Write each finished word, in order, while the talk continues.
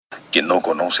Quien no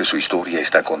conoce su historia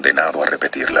está condenado a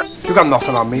repetirla. You got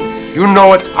nothing on me. You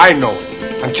know it, I know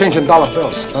it. I'm changing dollar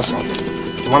bills, that's all.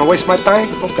 You wanna waste my time?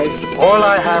 Okay. All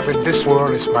I have in this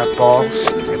world is my balls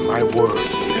and my word.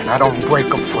 And I don't break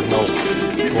them for no one.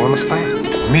 You understand?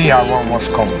 Me, I want what's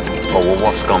coming. Oh, well,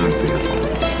 what's coming to you?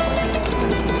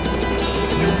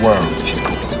 The world,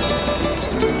 Chico.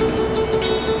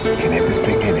 And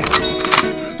everything in it.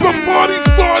 The party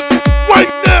starts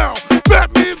right now.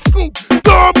 Batman Scoop,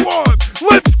 Don Juan,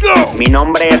 let's go. Mi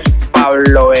nombre es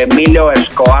Pablo Emilio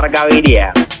Escobar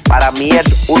Gaviria. Para mí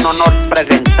es un honor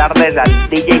presentarles al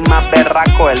DJ más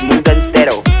berraco del mundo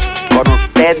entero. Con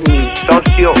usted, mi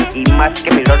socio, y más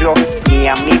que mi socio, mi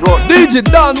amigo DJ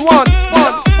Don Juan.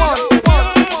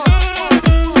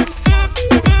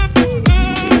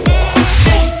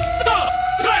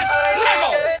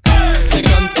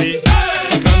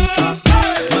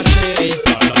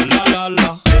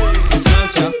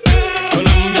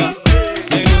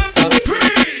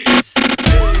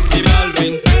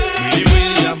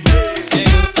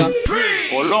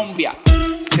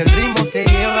 Si el ritmo te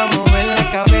lleva a mover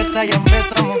la cabeza, ya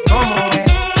empezamos como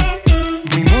es.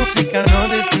 Mi música no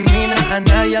discrimina a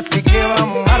nadie, así que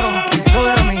vamos a romper.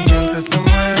 Toda mi gente se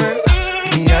mueve.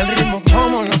 Mira el ritmo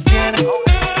como nos tiene.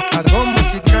 Hago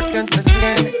música que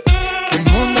entretiene.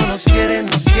 El mundo nos quiere,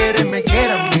 me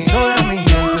quiere a mí. Toda mi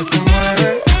gente se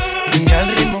mueve. Mira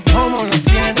el ritmo como nos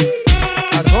tiene.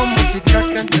 Hago música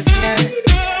que entretiene.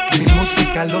 Mi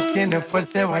música los tiene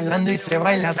fuerte bailando y se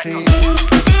baila así.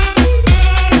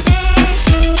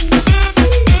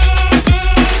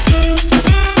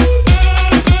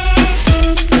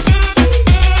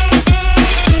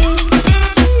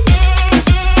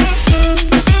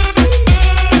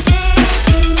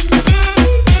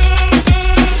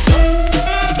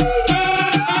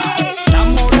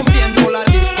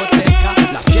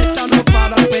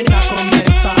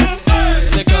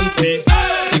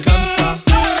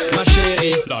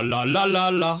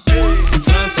 La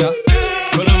Francia,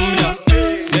 Colombia,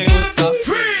 me gusta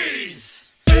Freeze.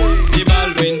 Y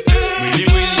Balvin, Willy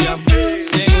William,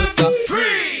 me gusta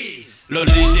Freeze. Los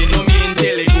DJ no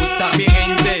mienten, le gusta a mi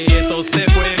gente y eso se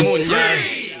fue muy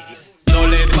bien. No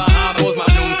le bajamos,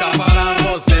 mas nunca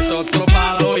paramos, es otro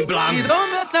palo y blanco. ¿Y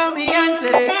dónde está mi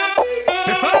gente?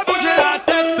 Me fue a bouger la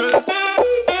tête.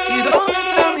 ¿Y dónde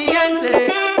está mi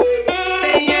gente?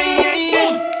 Say yeah, yeah, yeah.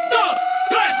 1, 2,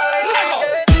 3, luego.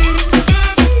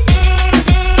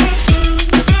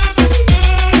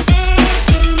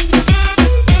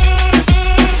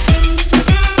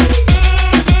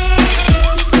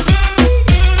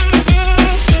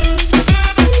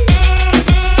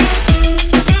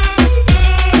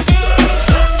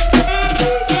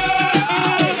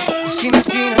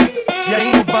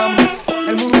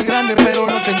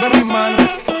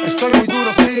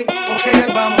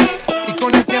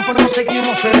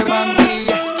 Seguimos elevando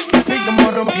y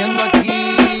seguimos rompiendo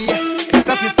aquí.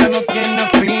 Esta fiesta no tiene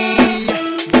fin.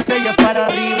 Botellas para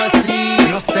arriba, sí.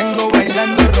 Los tengo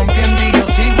bailando, rompiendo y yo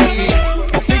sigo aquí.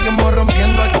 Y seguimos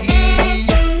rompiendo aquí.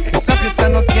 Esta fiesta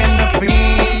no tiene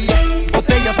fin.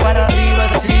 Botellas para arriba,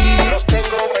 sí. Los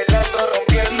tengo bailando,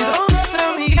 rompiendo. ¿Y dónde está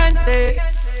mi gente?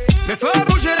 Me fue a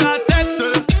bouger la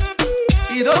tête.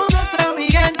 ¿Y dónde está mi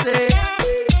gente?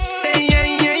 Say yeah,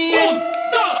 yeah, yeah. 1,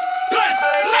 2, 3,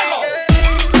 luego.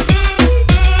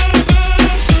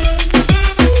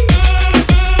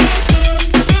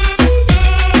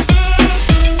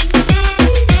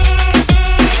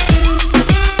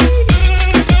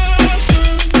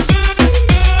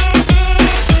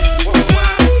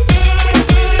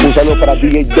 Un saludo para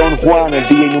DJ Don Juan, el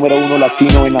DJ número 1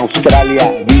 latino en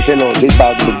Australia. Díselo, this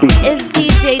about the beat. It's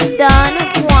DJ Don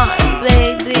Juan,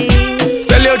 baby. It's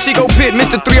that little Chico Pit,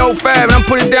 Mr. 305, and I'm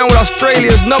putting down with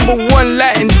Australia's #1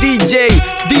 Latin DJ,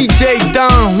 DJ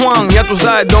Don Juan. Ya tú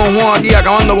sabes, Don Juan aquí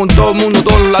acabando con todo el mundo,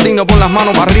 todos los latinos, pon las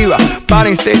manos para arriba.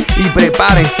 Párense y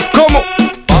prepárense. ¿Cómo?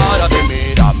 Párate,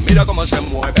 mira, mira cómo se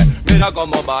mueve, mira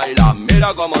cómo baila,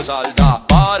 mira cómo salta.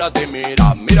 Párate,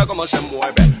 mira, mira cómo se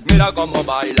mueve, mira cómo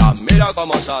baila, mira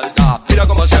cómo salta. Mira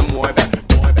cómo se mueve,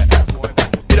 mueve, mueve.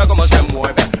 Mira cómo se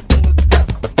mueve,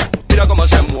 mira cómo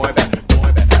se mueve,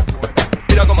 mueve, mueve.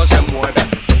 Mira cómo se mueve.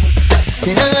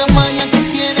 Mira la magia que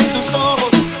tienen tus ojos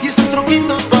y esos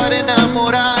truquitos para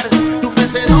enamorar. Tú me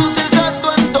seduces a tu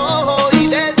antojo y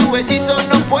de tu hechizo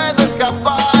no puedo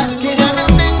escapar. Que ganas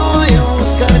tengo de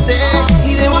buscarte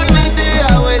y de volverte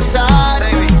a besar.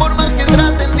 Por más que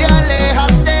traten de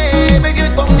alejarte, baby,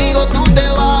 conmigo tú te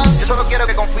vas. Yo solo quiero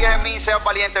que confíes en mí y seas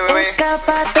valiente, bebé.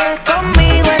 Escápate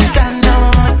conmigo esta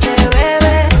noche,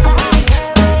 bebé.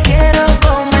 Te quiero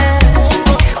comer,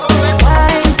 me va a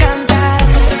encantar.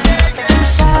 Tú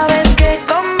sabes que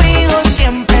conmigo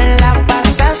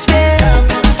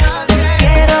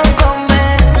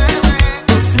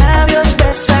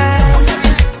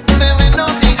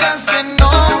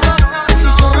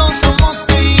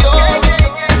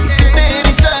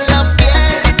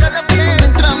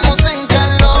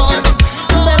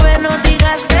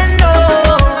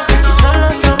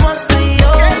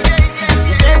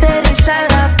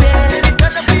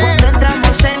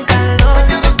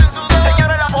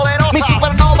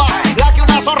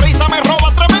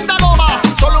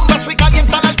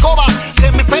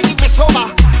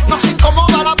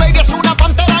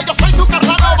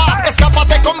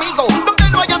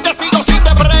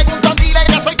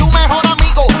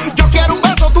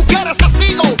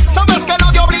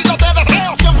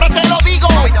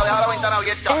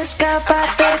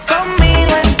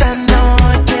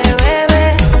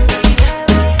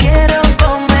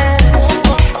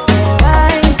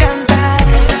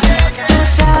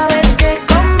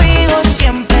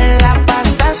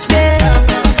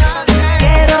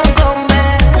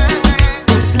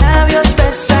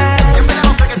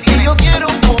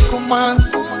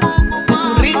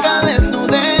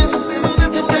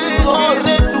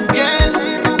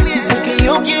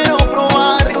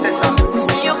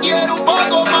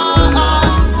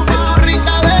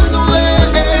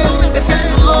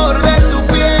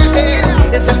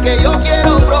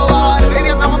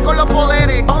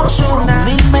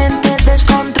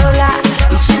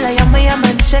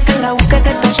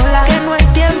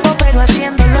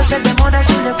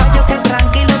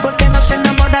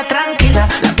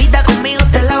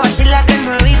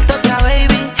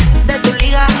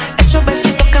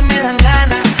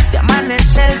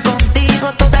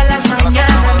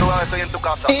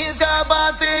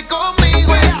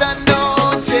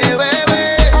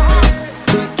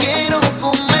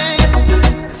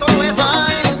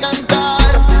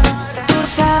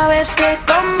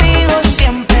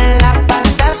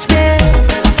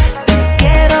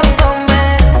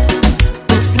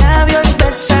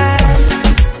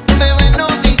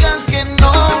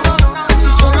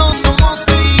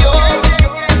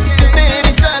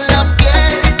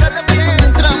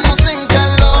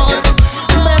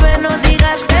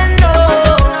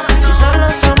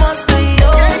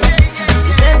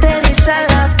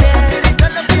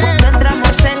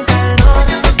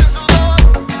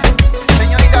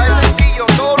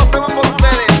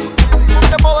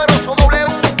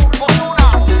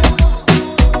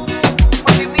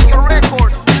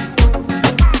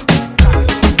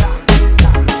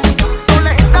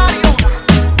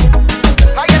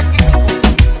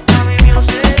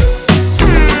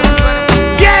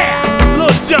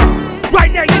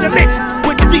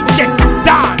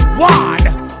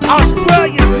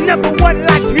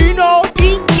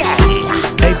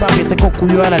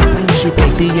estudio era el príncipe,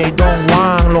 el DJ Don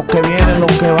Juan. Los que vienen,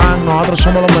 los que van, nosotros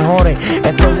somos los mejores.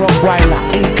 Esto es Rock Wild, la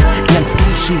Inc. y el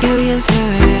príncipe. Qué bien se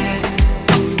ve,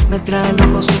 me trae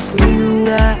loco su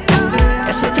figura.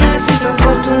 Ese trajecito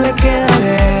corto le queda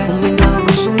bien. Combinado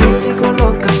con su mix y con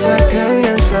los cafés, qué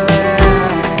bien se ve.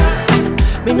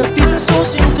 Me hipnotiza su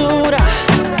cintura.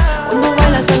 Cuando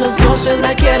bailas de los dioses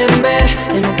la quieren ver.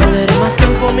 Y no perderé más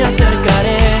tiempo, me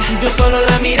acercaré. Yo solo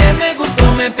la miré, me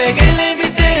gustó, me pegué, la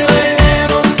invité y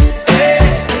bailemos.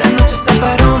 La noche está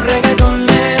para un reggaetón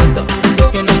lento.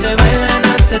 Esos que no se bailan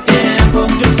hace tiempo.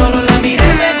 Yo solo la miré,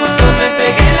 me gustó, me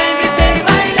pegué, la invité y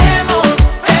bailemos.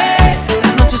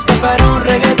 La noche está para un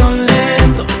reggaetón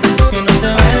lento. Esos que no se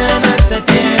bailan hace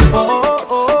tiempo.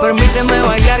 Permíteme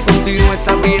bailar contigo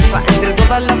esta pieza. Entre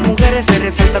todas las mujeres se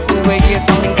resalta tu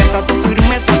belleza. Me encanta tu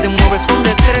firmeza, te mueves con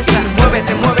destreza.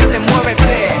 Muévete, muévete,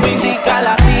 muévete. Mi rica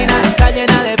latina está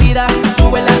llena de vida.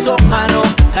 Sube las dos manos,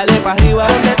 dale pa' arriba.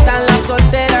 ¿Dónde están las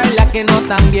solteras y las que no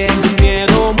están bien? Sin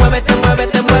miedo, muévete,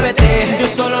 muévete, muévete. Yo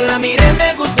solo la miré,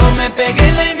 me gustó, me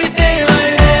pegué, la invité y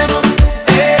bailemos.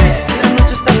 La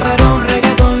noche está para un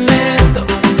reggaetón lento.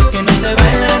 Esos que no se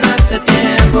bailan hace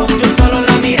tiempo. Yo solo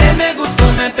la miré, me gustó,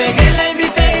 me pegué, la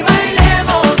invité y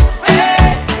bailemos.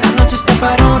 La noche está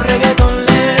para un reggaetón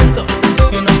lento. Esos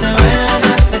que no se bailan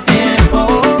hace tiempo.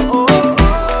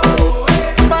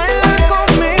 Baila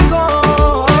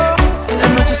conmigo. La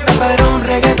noche está para un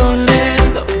reggaetón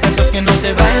lento. Esos que no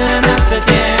se bailan hace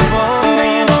tiempo. Girl,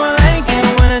 you know I like it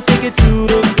when I take it to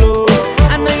the floor.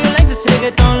 I know you like this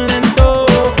reggaetón lento.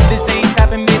 This ain't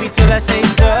stopping, baby, till I say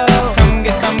so.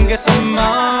 Come get some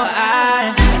more.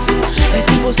 Es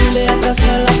imposible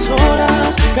atrasar las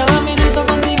horas. Cada minuto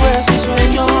contigo es un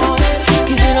sueño.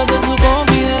 Quisiera ser su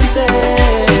confidente.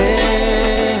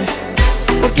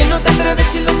 ¿Por qué no te atreves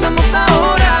si lo hacemos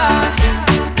ahora?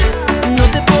 No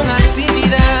te pongas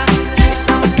tímida.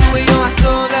 Estamos tú y yo a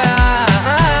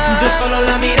solas. Yo solo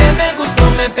la miré, me gustó,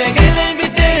 me pegué, la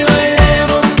invité y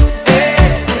bailemos.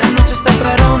 La noche está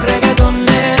para un reggaetón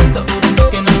lento. Esos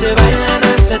que no se bailan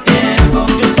hace tiempo.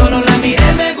 Yo solo la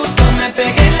miré, me gustó, me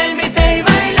pegué, la invité y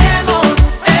bailemos.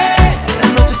 La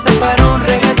noche está para un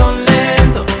reggaetón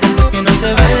lento. Esos que no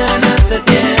se bailan hace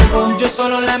tiempo. Yo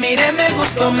solo la miré, me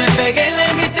gustó, me pegué,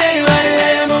 la invité y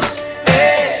bailemos.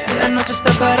 La noche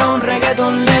está para un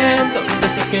reggaetón lento.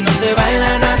 Esos que no se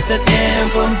bailan hace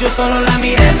tiempo. Yo solo la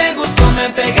miré, me gustó, me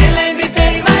pegué, la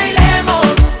invité y bailemos.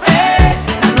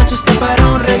 La noche está para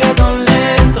un reggaetón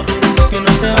lento. Esos que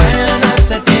no se bailan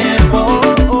hace tiempo.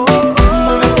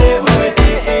 Muévete,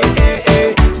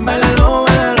 muévete, bailalo,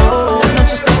 bailalo. La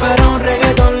noche está para un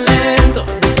reggaetón lento.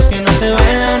 Esos que no se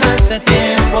bailan hace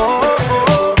tiempo.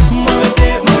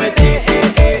 Muévete, muévete,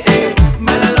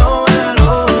 bailalo,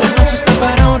 bailalo. La noche está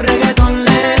para un reggaetón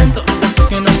lento. Esos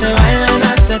que no se bailan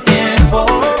hace tiempo.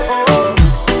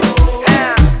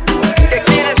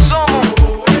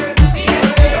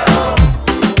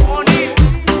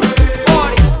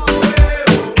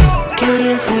 Qué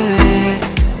bien se ve,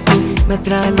 me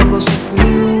trae loco su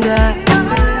figura.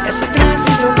 Ese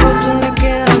trajecito corto le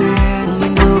queda bien.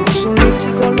 Combinado con su mix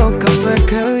y con los cafés,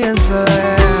 qué bien se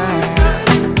ve.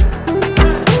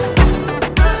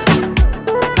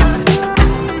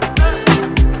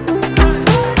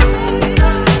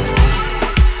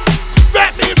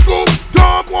 Fat Man Scoop,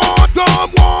 Dom Juan, Dom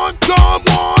Juan, Dom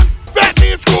Juan. Fat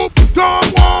Man Scoop, Dom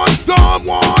Juan, Dom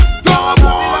Juan, Dom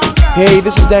Juan. Hey,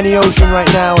 this is Danny Ocean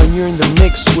right now, and you're in the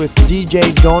mix with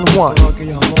DJ Don Juan.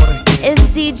 It's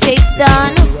DJ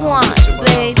Don Juan,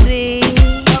 baby.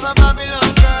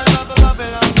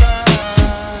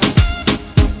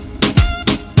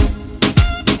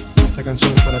 Esta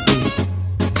canción es para ti.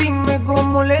 Dime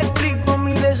cómo le explico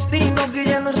mi destino que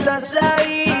ya no estás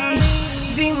ahí.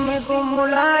 Dime cómo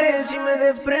la haré si me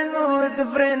desprendo de este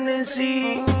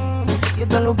frenesí. Y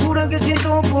esta locura que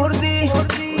siento por ti,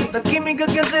 esta química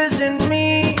que haces en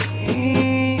mí.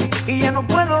 Y ya no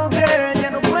puedo creer,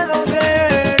 ya no puedo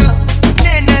creer.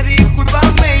 Nena,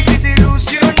 discúlpame si te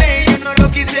ilusioné, yo no lo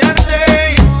quise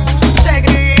hacer. Sé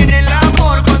que en el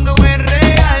amor cuando es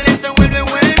real, se vuelve.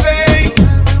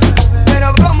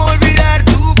 Pero cómo olvidar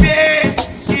tu piel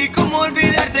y cómo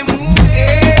olvidarte,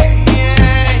 mujer.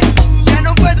 Ya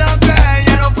no puedo creer,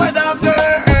 ya no puedo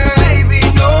creer. Baby,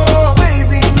 no,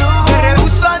 me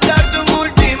rehuso a darte un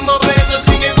último beso,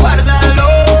 así que guárdalo.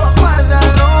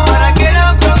 Para que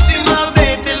la próxima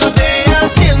vez te lo dé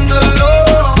haciéndolo,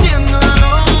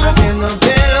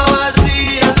 haciéndotelo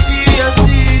así, así,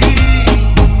 así.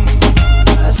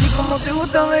 Así como te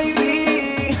gusta,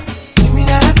 baby. Sin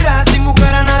mirar atrás, sin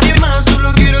buscar a nadie más,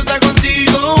 solo quiero estar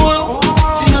contigo.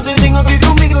 Si no te tengo aquí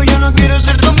conmigo, yo no quiero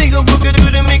ser tu amigo porque tú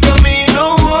eres mi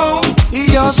camino. Y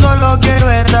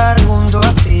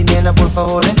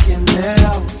quién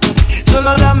era.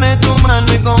 Solo dame tu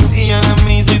mano y confía en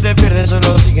mí. Si te pierdes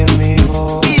solo sigue en mí.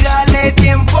 Y dale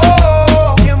tiempo,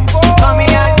 mami,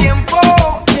 al tiempo.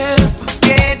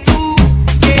 Que tú,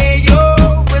 que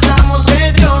yo, pues estamos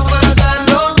hechos para estar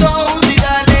los dos. Y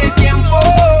dale tiempo,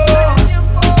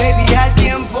 baby, al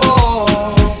tiempo.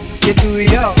 Que tú y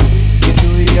yo,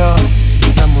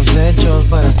 estamos hechos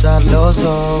para estar los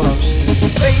dos.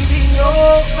 Baby, no,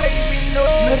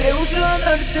 me rehúso a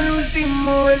darte el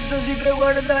último beso, así que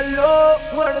guárdalo.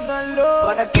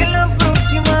 Para que la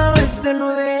próxima vez te lo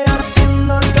dé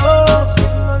haciéndotelo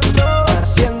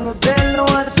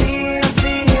así.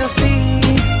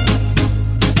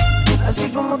 Así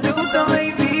como te gusta,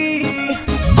 baby.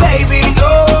 Baby,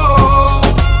 no,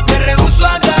 me rehúso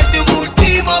a darte un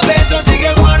último beso, así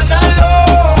que guárdalo.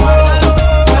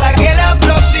 Para que la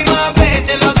próxima vez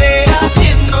te lo dé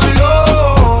haciéndotelo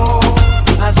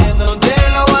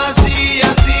así.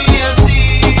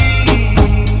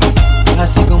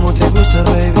 Así como te gusta,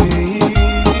 baby.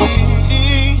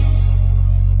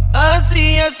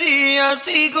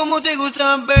 Así como te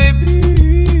gusta, baby.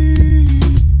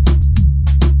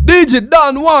 DJ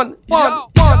Don Juan.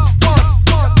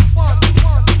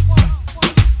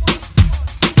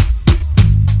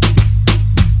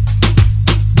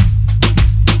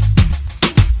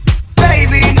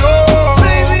 Baby, no,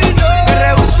 me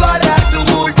rehúso a darte un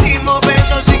último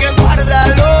beso, así que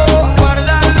guárdalo.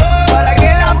 Para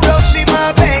que la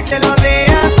próxima vez te lo dé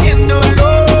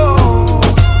haciéndotelo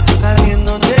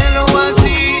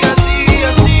así.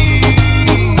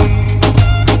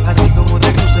 Así como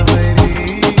te gusta,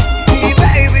 baby. Y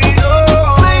baby, no,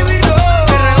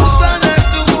 me rehúso a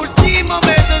darte un último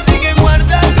beso, así que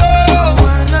guárdalo.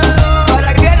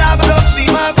 Para que la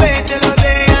próxima vez te lo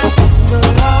dé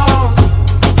haciéndotelo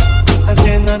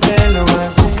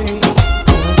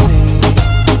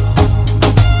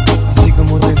así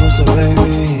como te gusta,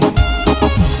 baby.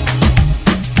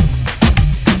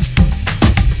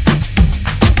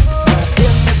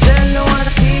 Haciéndotelo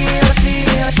así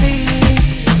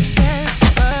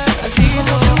como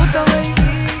te gusta, baby.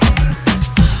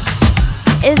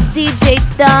 It's DJ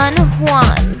Don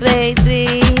Juan,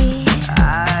 baby.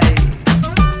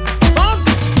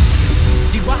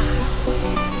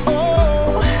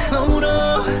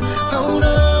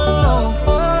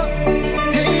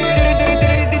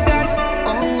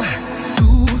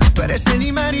 Tú eres el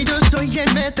imán y yo soy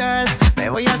el metal. Me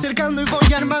voy acercando y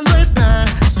voy armando el plan.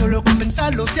 Solo con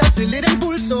pensarlo se acelera el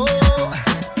pulso.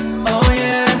 Oh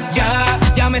yeah,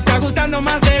 ya me está gustando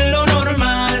más de lo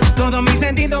normal. Todos mis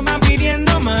sentidos van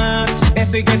pidiendo más.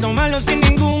 Esto hay que tomarlo sin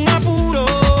ningún apuro.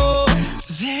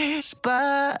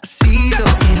 Despacito,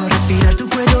 quiero respirar tu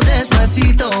cuello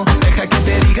despacito. Deja que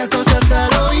te diga cosas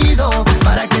al oído,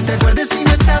 para que te acuerdes si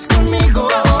no estás conmigo.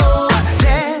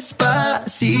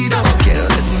 Despacito, quiero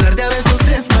desnudarte a besos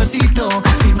despacito.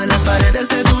 Firma las paredes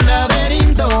de tu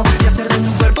laberinto y hacer de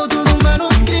tu cuerpo todo un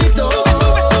manuscrito.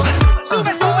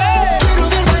 Sube. Quiero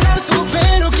ver bailar tu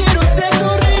pelo, quiero ser tu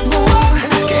ritmo.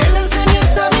 Que le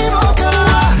enseñes a mi boca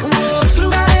tus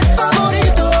lugares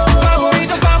favoritos.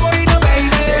 Favorito, baby.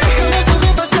 Déjame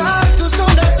sobrepasar tus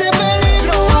zonas de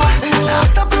peligro,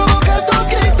 hasta provocar tus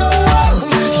gritos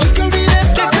y que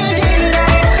olvides tu apellido.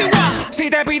 Si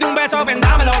te pido un beso,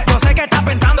 vendámelo. Yo sé que estás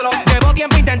pensándolo, llevo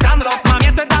tiempo intentándolo. Mami,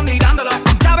 esto está mirándolo.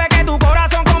 Sabe que tu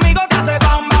corazón conmigo te hace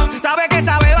bam bam. Sabe que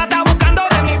esa beba está buscando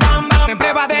de mi bam bam. Me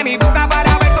pruebas de mi boca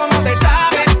para ver cómo te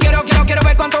sabe. Quiero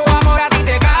ver cuánto amor a ti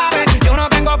te cabe. Yo no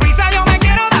tengo prisa, yo me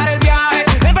quiero dar el viaje.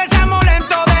 Empezamos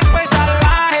lento, después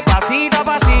salvaje. Pasito a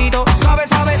pasito,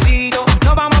 suavecito.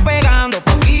 Nos vamos pegando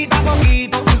poquito a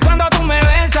poquito. Cuando tú me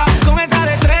besas con esa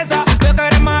destreza, veo que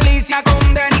eres malicia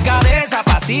con delicadeza.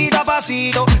 Pasito a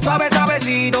pasito,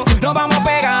 suavecito. Nos vamos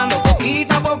pegando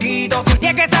poquito a poquito. Y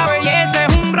es que esa belleza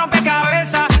es un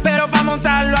rompecabezas, pero para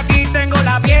montarlo aquí tengo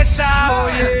la pieza.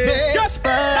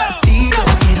 Despacito,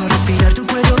 quiero respirar tu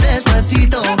cuello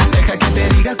despacito. Deja que te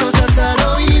diga cosas al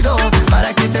oído,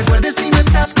 para que te acuerdes si no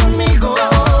estás conmigo.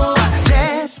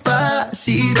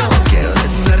 Despacito, quiero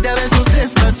desnudarte a besos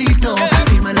despacito.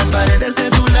 Firma las paredes de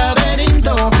tu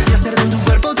laberinto y hacer de tu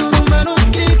cuerpo todo un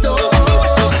manuscrito.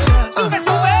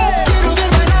 Quiero ver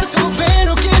bailar tu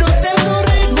pelo, quiero ser tu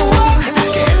ritmo.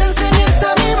 Que le enseñes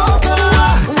a mi boca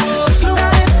tus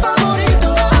lugares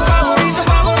favoritos.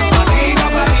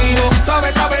 Favorito,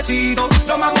 suavecito.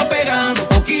 Nos vamos pegando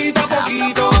poquito a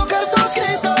poquito. Hasta provocar tus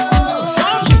gritos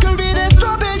y que olvides tu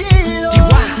apellido.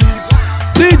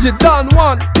 DJ Don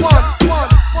Juan.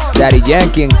 Daddy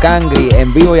Yankee en Cangri,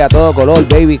 en vivo y a todo color,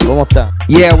 baby. ¿Cómo está?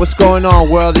 Yeah, what's going on,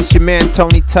 world? It's your man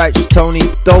Tony Touch, Tony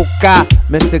Toca,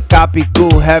 Mr. Copy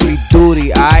Cool, Heavy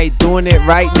Duty. I doing it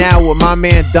right now with my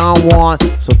man Don Juan.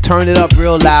 So turn it up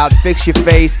real loud, fix your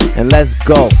face, and let's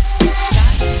go.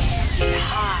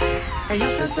 Ella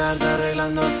se tarda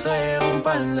arreglándose un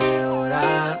par de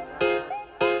horas.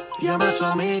 Llama a su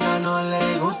amiga, no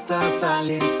le gusta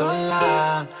salir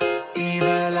sola. Y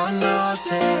de la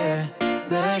noche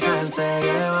dejarse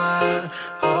llevar.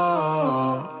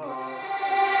 Oh.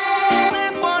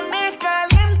 Se pone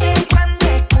caliente cuando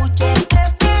escucha este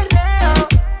perreo.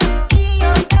 Y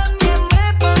yo también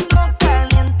me pongo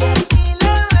caliente si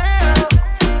la veo.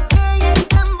 Ella es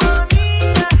tan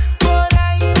bonita, por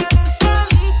ahí tan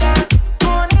solita,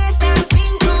 con esa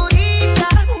cinturita,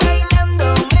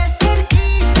 bailándome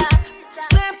cerquita.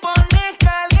 Se pone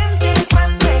caliente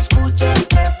cuando escucha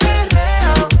este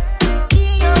perreo.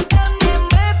 Y yo también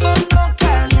me pongo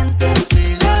caliente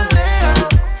si la veo.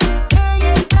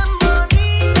 Ella es tan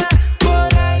bonita, por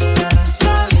ahí tan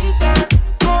solita,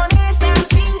 con esa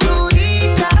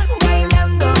cinturita,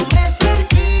 bailándome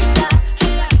cerquita.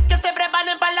 Que se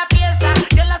preparen para la fiesta,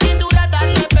 que la cintura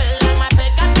darle pela. Más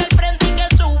pégate al frente y que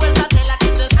sube esa tela que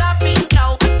te está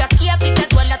pinchado. De aquí a ti te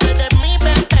duele, tú eres mi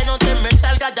bebé, no te me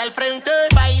salgas del frente.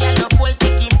 Baila lo fuerte,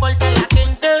 que importa la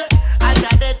gente. Al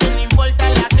garete no importa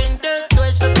la gente. Todo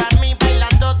eso para mí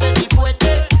bailando te di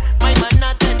fuerte. My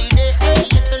mana te diré, ey,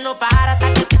 esto no para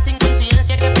hasta que estés sin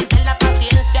conciencia. Que pierdes la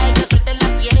paciencia y que sueltes la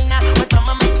pierna. Pues vamos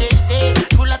a meterte,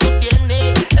 chula tú tienes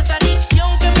esa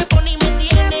adicción que me pone y me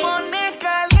tiene. Se pone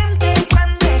caliente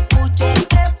cuando escucha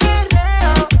este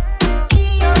perreo.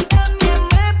 Y yo también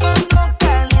me pongo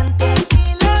caliente si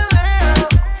la veo.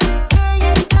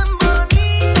 Ella es tan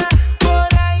bonita, por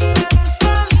ahí tan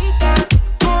solita,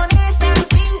 con esa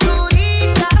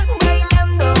cinturita,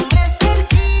 bailándome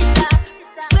cerquita.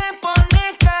 Se pone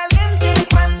caliente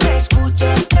cuando escucha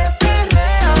este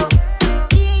perreo.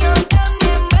 Y yo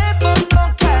también me pongo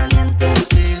caliente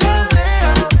si la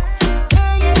veo.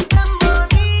 Ella es tan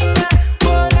bonita,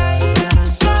 por ahí tan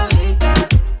solita,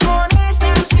 con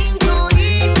esa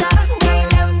cinturita,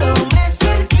 bailándome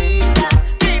cerquita.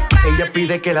 Ella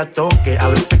pide que la toque, a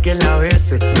veces que la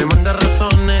bese. Me manda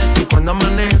razones y cuando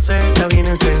amanece está bien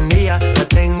encendida. La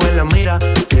tengo en la mira,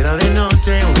 fiera de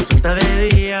noche, una suelta de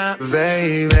día.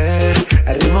 Baby,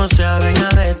 el ritmo se adueña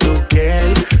de tu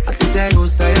piel. A ti te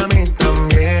gusta y a mí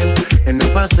también. Que nos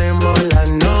pasemos la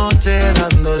noche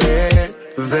dándole.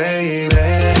 Baby,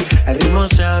 el ritmo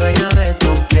se adueña de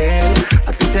tu piel.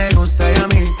 A ti te gusta y a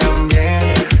mí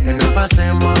también. Que nos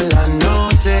pasemos la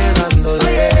noche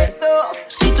dándole.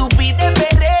 Si tú pides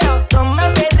perreo, toma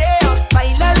perreo.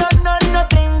 Bailalo, no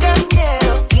tengas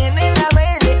miedo. Tiene la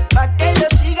verde pa' que lo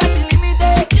sigas sin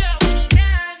límite.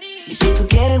 Y si tú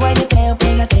quieres guayeteo,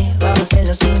 pégate. Vamos a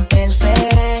hacerlo sin pensar.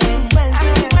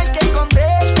 Aquí no hay que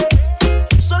esconderse.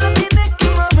 Solo tienes que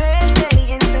moverte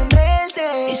y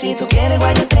encenderte. Y si tú quieres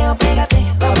guayeteo, pégate.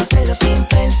 Vamos a hacerlo sin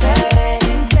pensar.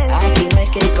 Aquí no hay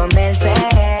que esconderse.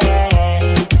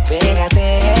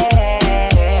 Pégate.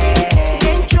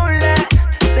 Bien chula,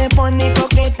 se pone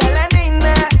coqueta la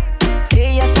nena.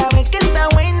 Ella sabe que está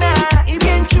buena y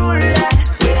bien chula.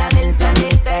 Fuera del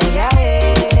planeta ella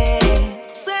es.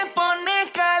 Se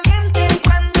pone caliente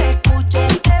cuando escucha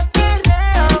este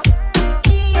perreo.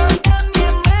 Y yo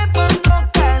también me pongo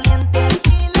caliente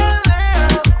si la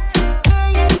veo.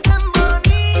 Ella es tan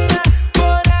bonita,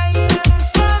 por ahí tan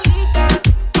solita,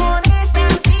 con esa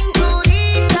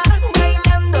cinturita,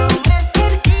 bailándome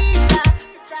cerquita.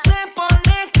 Se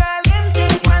pone caliente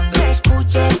cuando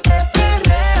escucha este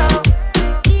perreo.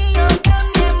 Y yo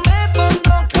también me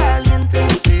pongo caliente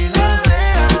si la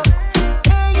veo.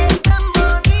 Ella es tan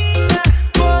bonita,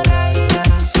 por ahí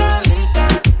tan solita,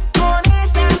 con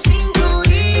esa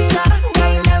cinturita,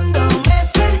 bailándome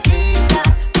cerquita.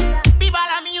 ¡Viva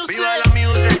la music! ¡Viva la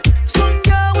music! Son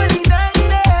Joel y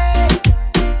Randy.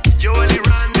 Joel y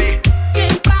Randy.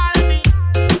 King Balvin.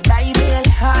 Baby el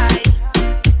high.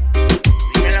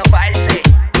 Dímelo, parce.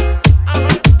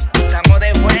 Estamos de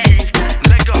vuelta.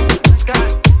 Let's go. Sky,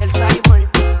 el cyborg.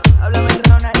 Háblame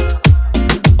Ronald.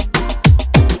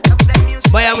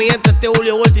 Vaya mi gente, este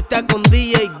Julio Vuelta está con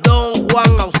DJ Don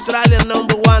Juan, Australia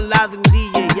 #1 Latin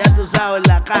DJ. Ya tú sabes,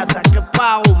 la casa, que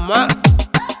pago, man.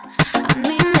 A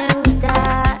mí me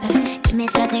gusta que me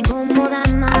traten como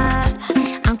dama,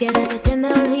 aunque a veces se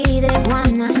me olvide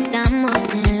cuando estamos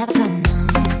en la cama.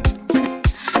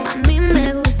 A mí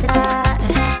me gusta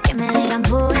que me digan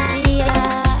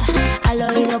poesía al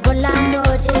oído por la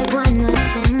noche cuando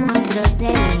hacemos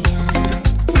groserías.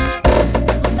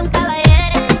 Me gusta un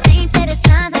caballero que sea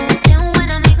interesante, que sea un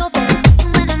buen amigo, pero no es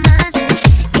un buen amante.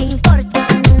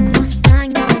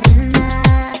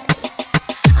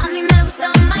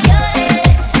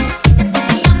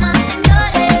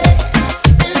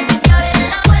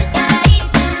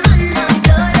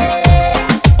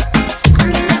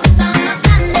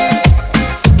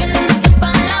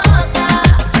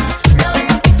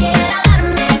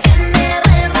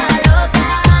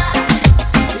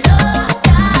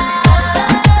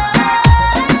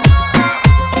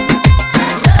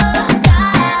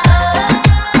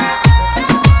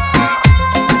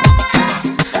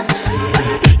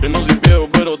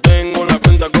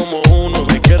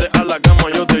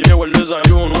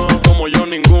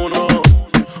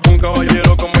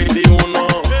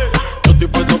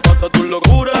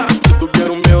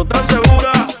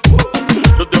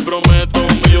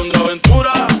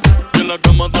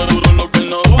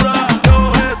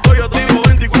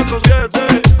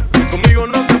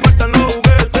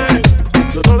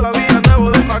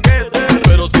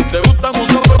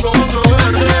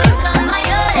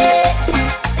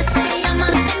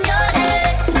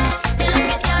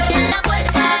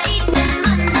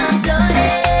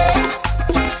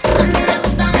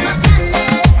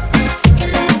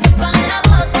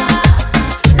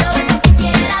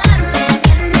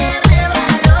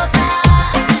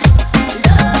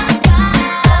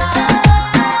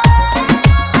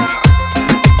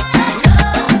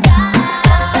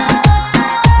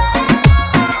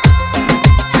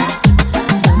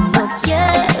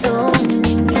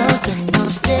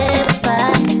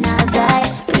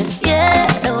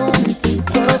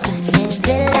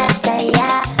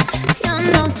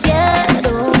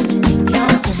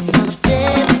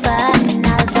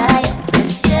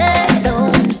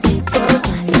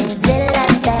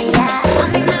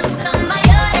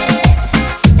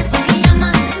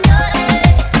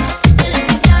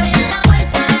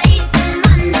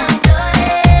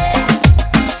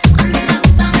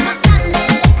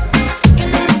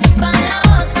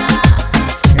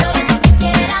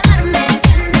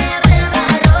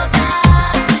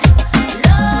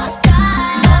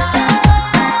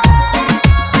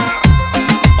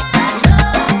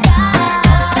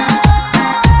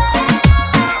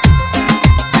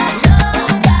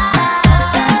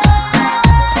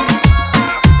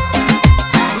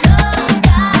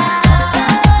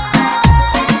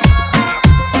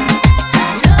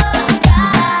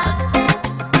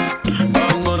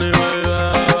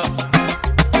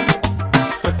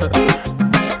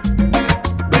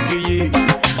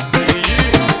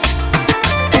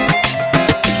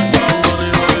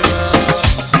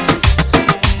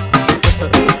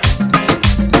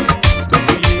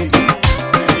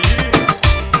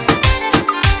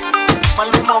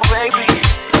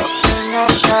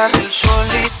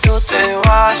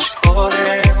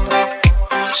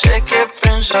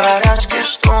 pensarás que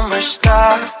esto me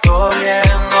está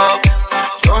doliendo.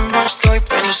 Yo no estoy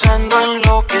pensando en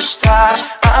lo que estás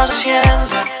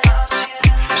haciendo.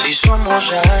 Si somos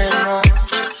ajenos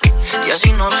y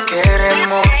así nos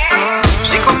queremos.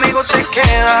 Si conmigo te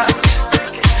quedas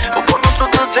o con otro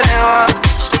tú te vas,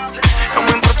 no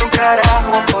me importa un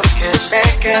carajo porque sé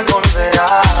que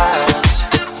volverás.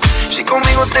 Si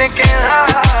conmigo te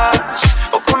quedas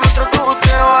o con otro tú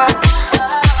te vas,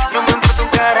 no me importa un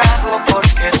carajo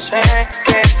porque sé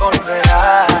que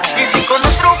volverás. Y si con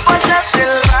otro pasas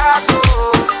el rato,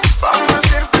 vamos a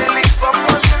ser feliz,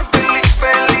 vamos a ser feliz,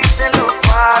 felices los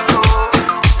cuatro.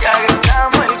 Y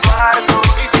agrandamos el cuarto.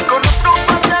 Y si con otro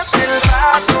pasas el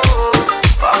rato,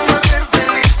 vamos a ser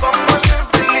feliz, vamos a ser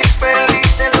feliz,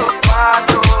 felices los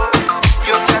cuatro.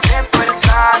 Yo te acepto el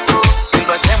trato y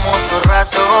lo hacemos todo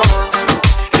rato.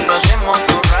 Y lo hacemos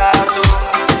todo rato.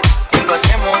 Y lo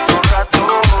hacemos todo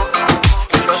rato.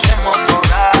 Y lo hacemos todo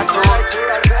rato.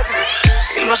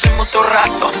 Y lo hacemos todo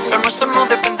rato. Lo nuestro no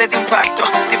depende de impacto.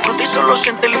 Disfruta y solo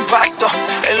siente el impacto.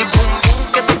 El boom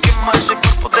boom que te quema ese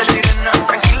cuerpo de sirena.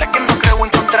 Tranquila que no creo en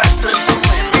contratos.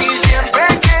 Y siempre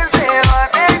que se va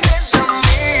regresa a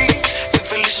mí.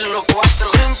 Infelices los cuatro.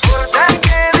 No importa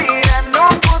que digan, no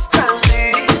puta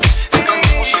sí.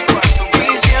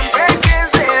 Y siempre que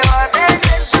se va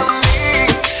regresa a mí.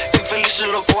 Infelices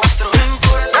los cuatro. No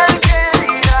importa que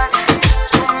digan,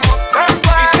 somos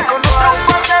capaz. Y si con otro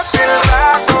pasas el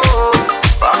rato,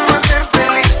 vamos a ser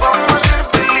feliz, vamos a ser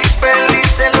feliz,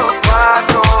 felices los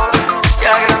cuatro. Y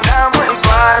agrandamos el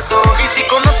cuarto. Y si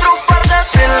con otro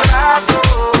pasas el rato,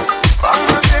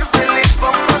 vamos a ser feliz,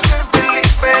 vamos a ser feliz,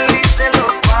 felices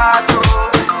los cuatro.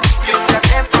 Yo te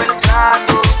acepto el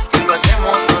trato y lo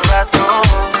hacemos todo rato.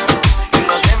 Y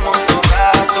lo hacemos todo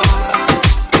rato.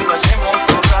 Y lo hacemos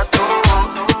todo rato.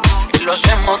 Y lo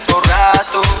hacemos todo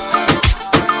rato.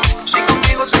 Si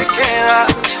conmigo te quedas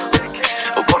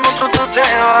o con otro tú te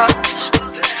vas,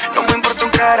 no me importa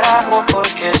un carajo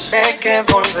porque sé que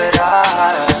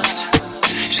volverás.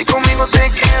 Si conmigo te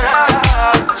quedas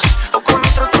o con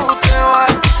otro tú te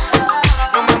vas,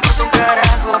 no me importa un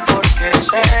carajo porque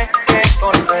sé que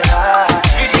volverás.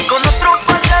 Y si con otro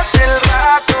pasas el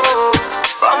rato,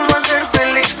 vamos a ser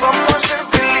feliz, vamos a ser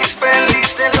feliz,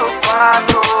 felices los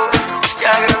cuatro. Y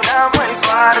agrandamos el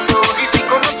cuarto. Y si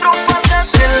con otro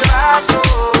pasas el rato,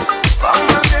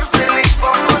 vamos a ser feliz,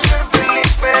 vamos a ser feliz,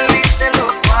 felices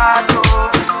los cuatro.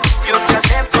 Yo te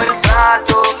acepto el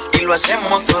trato y lo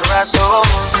hacemos todo rato.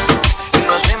 Y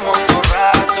lo hacemos todo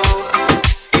rato.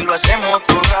 Y lo hacemos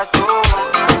todo rato.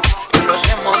 Y lo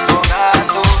hacemos todo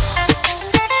rato.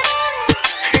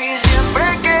 Y siempre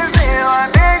que se va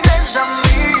regresa a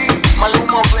mí.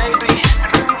 Maluma baby.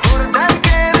 No importa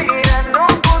que digan, no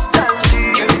puta sí.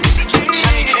 Y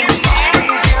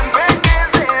siempre que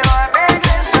se va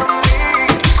regresa a mí.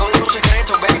 Código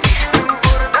secreto baby. No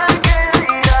importa que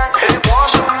digan,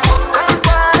 somos tal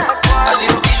para cual. Así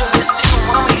lo quiso el destino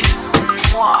mami.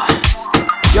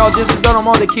 Yo, this is Don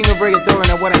Omar, the king of reggaeton, and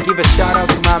I want to give a shout out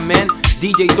to my man,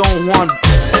 DJ Don Juan.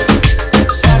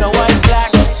 Saga white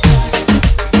black,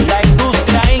 like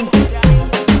Bustra Inc.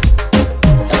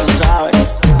 Ya tú sabes.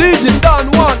 DJ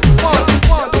Don Juan.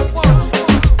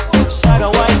 Saga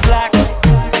white black,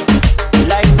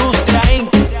 like Bustra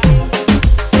Inc. Ya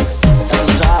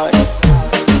tú sabes.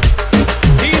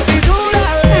 Y si tú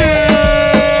la ves,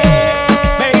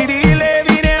 ve y dile,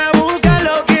 vine a buscar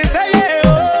lo que se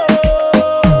llevó.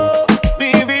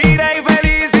 Mi vida y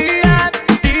felicidad,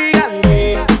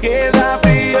 díganle que está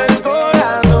frío el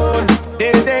corazón.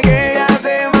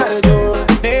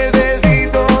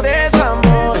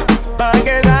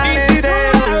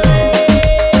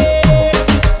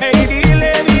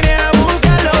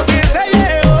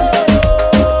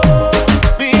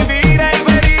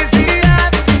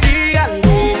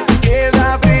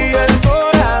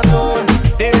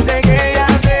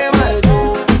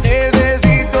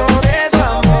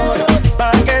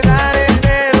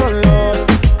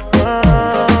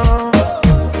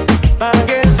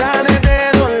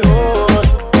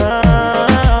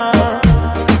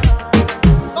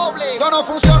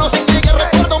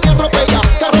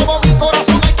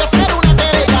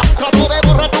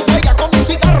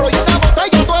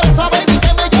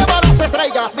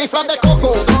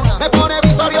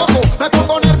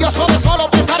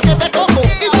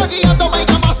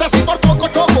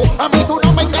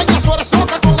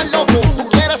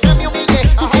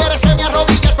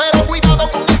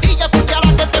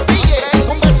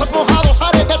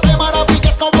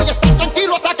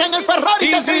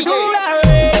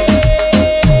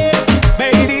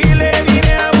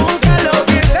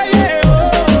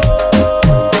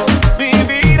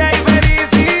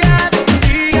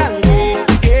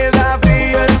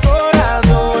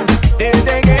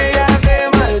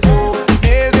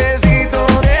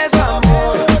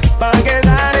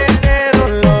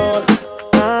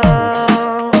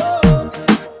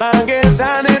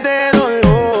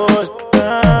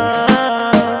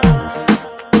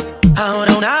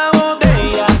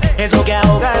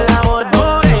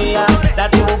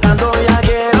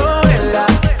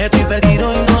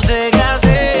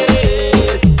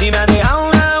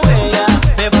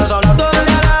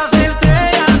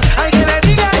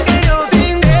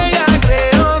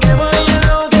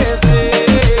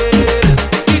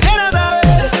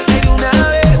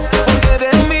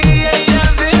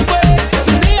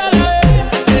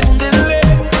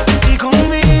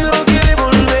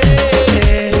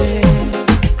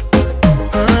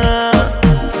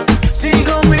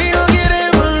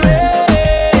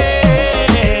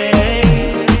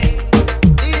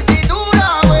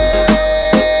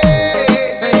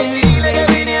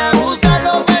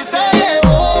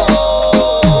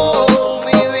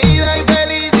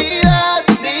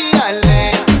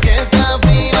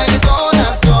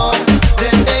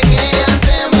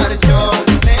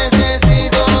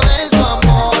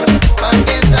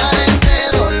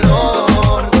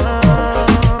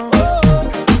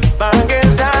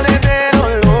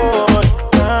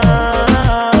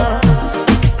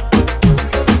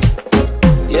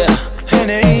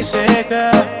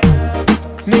 discoteca.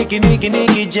 Nicky, Nicky,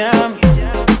 Nicky Jam.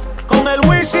 Con el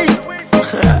Wisin.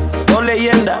 Dos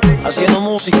leyendas haciendo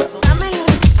música.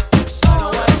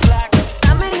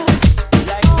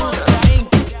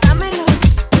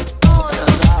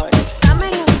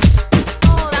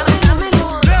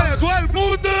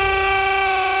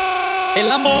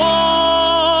 El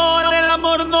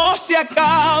amor no se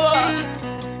acaba,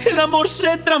 el amor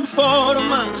se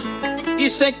transforma y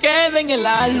se queda en el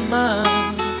alma.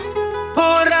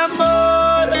 Por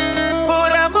amor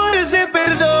se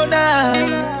perdona.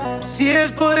 Si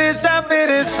es por esa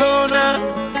persona,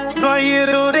 no hay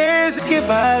errores que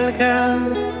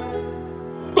valgan.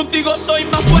 Contigo soy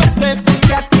más fuerte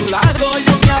porque a tu lado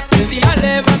yo me aprendí a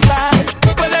levantar.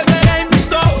 Puedes ver en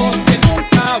mis ojos que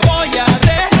nunca voy a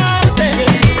dejarte.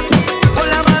 Con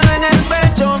la mano en el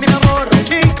pecho, mi amor,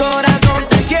 mi corazón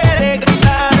te quiere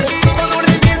cantar. Con una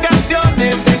y mil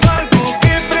canciones tengo algo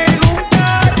que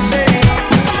preguntarte.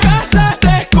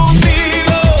 Cásate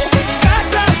conmigo,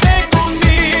 cásate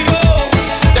conmigo.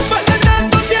 Después de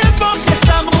tanto tiempo, si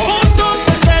estamos juntos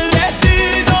es el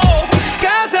destino.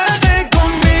 Cásate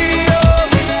conmigo,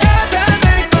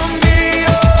 cásate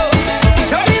conmigo. Si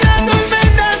soy la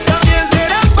tormenta, también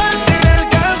será parte del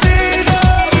camino.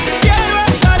 Quiero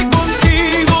estar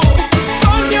contigo,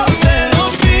 con Dios te lo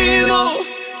pido.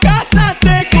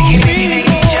 Cásate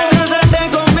conmigo, cásate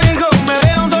conmigo. Me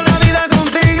veo toda la vida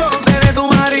contigo. Seré tu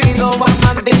marido,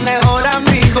 amante y mejor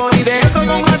amigo. Y de eso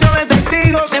con 8 de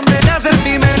testigos. Siempre te hace en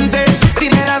mi mente.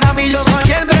 Primera dama y yo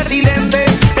soy el presidente.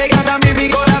 Pégate a mí, mi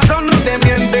corazón no te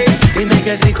miente. Dime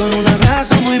que sí con un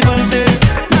abrazo muy fuerte.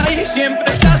 Ahí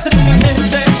siempre estás en mi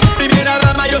mente. Primera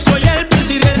dama, yo soy el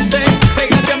presidente.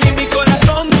 Pégate a mí, mi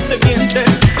corazón no te miente.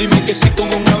 Dime que sí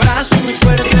con un abrazo muy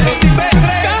fuerte.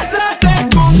 Cásate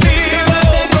conmigo,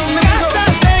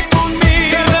 cásate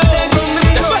conmigo.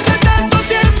 Después de tanto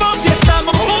tiempo, si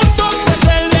estamos juntos es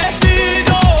el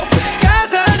destino.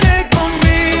 Cásate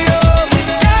conmigo,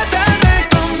 cásate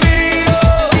conmigo.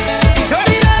 Si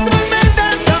soy la tormenta,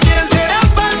 también será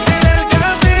parte del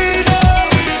camino.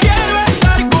 Quiero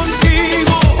estar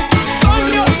contigo, con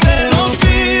Dios te lo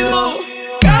pido.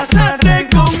 Cásate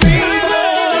conmigo.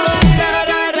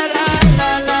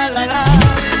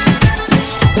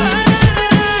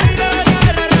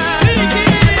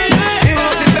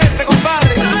 Dímelo silvestre,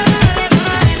 compadre.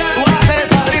 Tú vas a ser el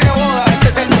padrino de boda, este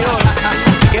es el mejor.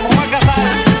 Que me voy a casar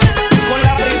con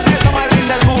la princesa más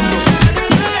linda del mundo.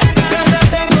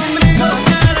 Cásate conmigo.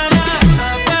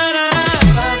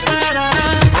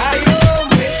 Ay,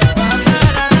 hombre.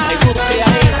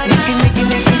 Nicky, Nicky,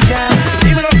 Nicky Jam.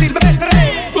 Dímelo silvestre.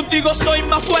 Contigo soy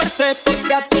más fuerte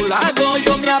porque a tu lado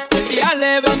yo me aprendí a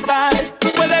levantar.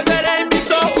 Puedes ver en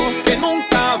mis ojos que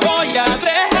nunca voy a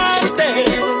dejarte.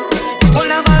 Con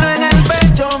la mano en el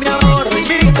pecho, mi amor,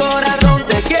 mi corazón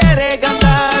te quiere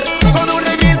cantar. Con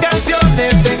una y mil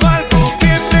canciones tengo algo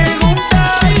que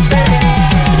preguntarte.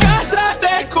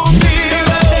 Cásate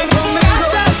conmigo,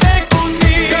 cásate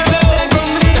conmigo.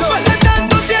 Después de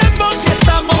tanto tiempo, si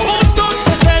estamos juntos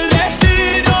es el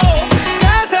destino.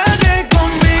 Cásate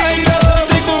conmigo,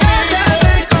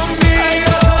 cásate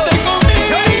conmigo. Si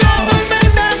soy la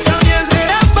tormenta, también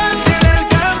será parte del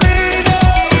camino.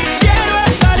 Quiero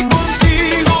estar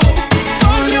contigo,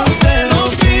 con Dios te lo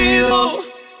pido.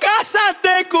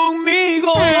 Cásate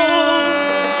conmigo.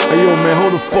 Hey yo, man,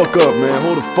 hold the fuck up, man.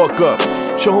 Hold the fuck up.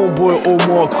 It's your homeboy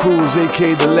Omar Cruz,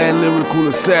 aka the Land Lyrical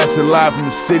Assassin, live from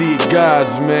the City of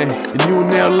Gods, man. And you are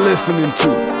now listening to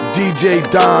DJ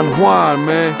Don Juan,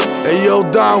 man. Hey yo,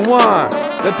 Don Juan,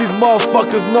 let these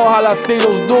motherfuckers know how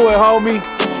Latinos do it, homie.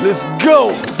 Let's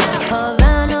go.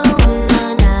 Havana,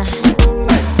 na na.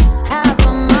 Half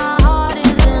of my heart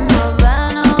is in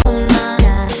Havana, na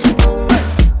na.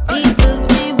 He took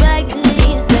me back to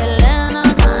East Atlanta,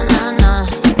 na na na.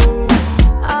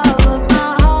 Half of my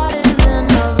heart is in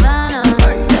Havana.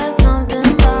 There's something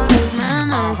about his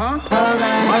manners.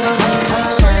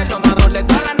 Soy el tomador de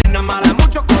todas las nenas malas,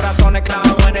 muchos corazones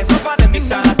clavados en el sofá de mi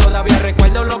sala. Todavía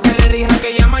recuerdo lo que le dije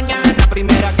aquella mañana.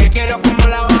 Primera que quiero como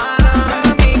La Habana.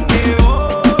 Para mí que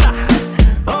hora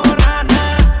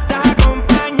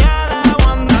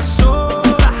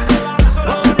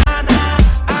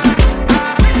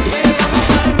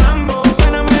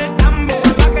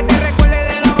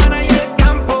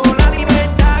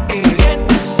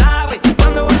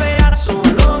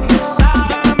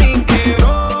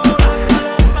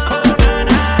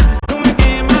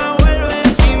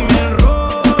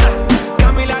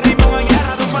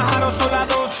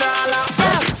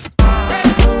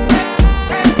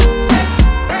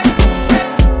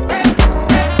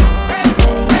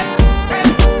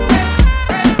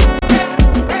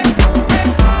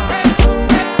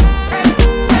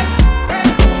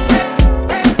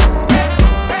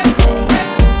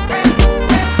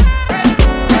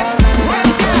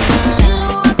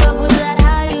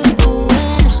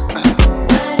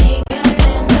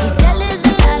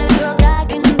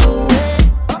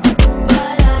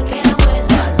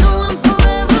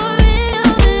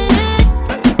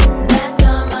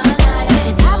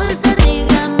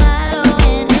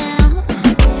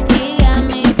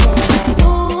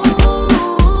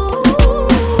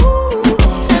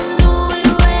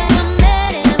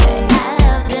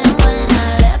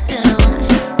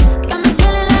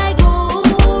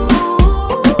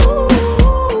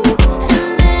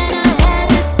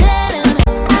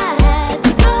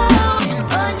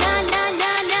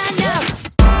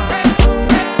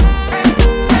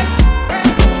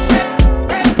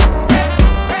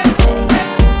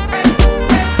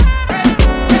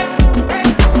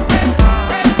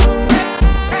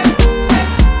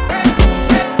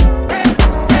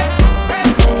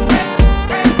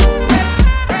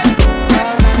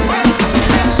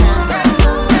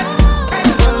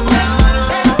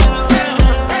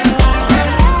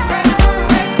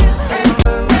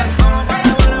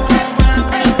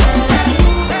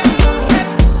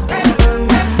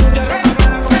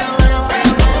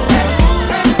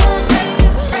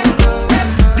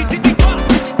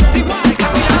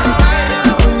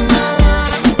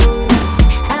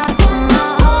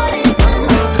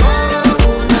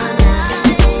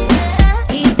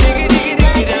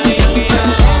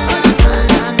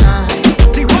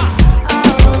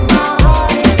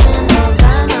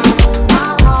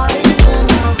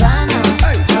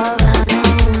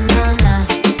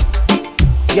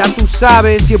Ya tú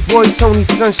sabes, it's your boy Tony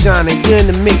Sunshine, and you're in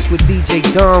the mix with DJ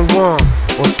Don Juan,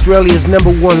 Australia's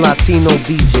 #1 Latino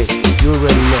DJ. You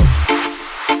already know.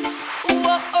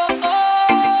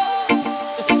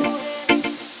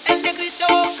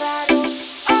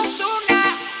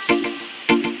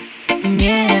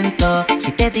 Miento,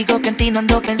 si te digo que en ti no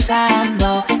ando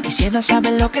pensando, quisiera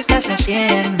saber lo que estás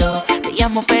haciendo. Te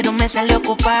llamo pero me sale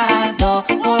ocupado.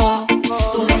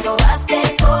 Tú me robaste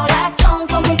el corazón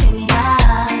como un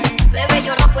criminal. Bebé,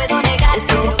 yo no puedo negar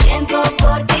esto que siento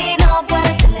por ti, no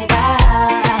puede ser legal.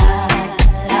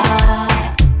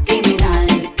 Criminal,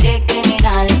 qué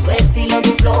criminal, tu estilo,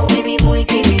 tu flow, baby, muy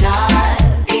criminal.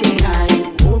 Criminal,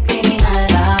 criminal.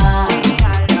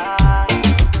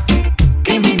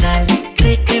 Criminal,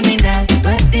 criminal, tu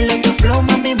estilo, tu flow,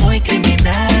 mami, muy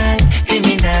criminal.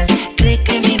 Criminal,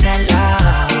 criminal.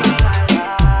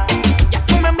 Ya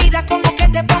tú me miras como que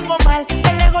te pongo mal.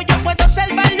 De lejos yo puedo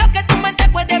observar lo que tu mente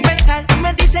puede pensar. Tú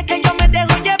me dices que yo me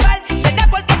dejo llevar. Será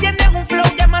porque tienes un flow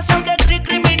demasiado de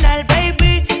criminal,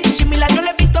 baby. Y similar yo le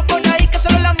he visto por ahí que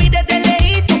solo la mires de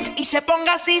lejito y se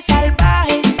ponga así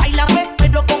salvaje. Bailame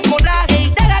pero con coraje y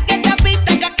deja que te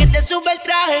apita que te sube el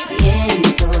traje.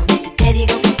 Miento, si te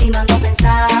digo que en ti no ando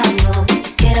pensando,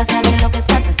 quisiera saber lo que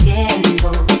estás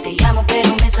haciendo. Te llamo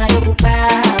pero me sale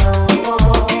ocupado.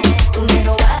 Tú me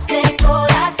robaste el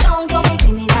corazón como un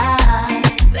criminal.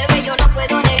 Bebé, yo no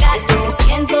puedo negar esto que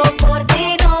siento por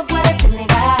ti, no puede ser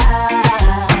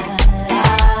legal.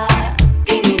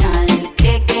 Criminal,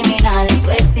 qué criminal,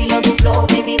 tu estilo, tu flow,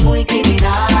 baby, muy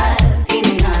criminal.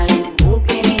 Criminal,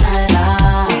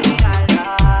 criminal.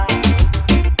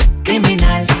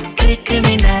 Criminal,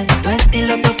 criminal, tu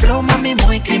estilo, tu flow, mami,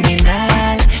 muy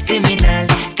criminal. Criminal,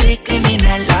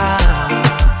 criminal.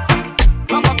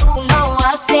 Como tú lo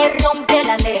haces, rompe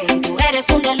la ley. Tú eres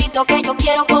un delito que yo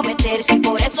quiero cometer. Si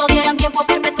por eso dieran tiempo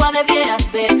perpetua debieras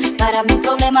ver. Para mí un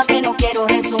problema que no quiero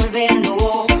resolver,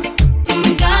 no. Tú me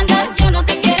encantas, yo no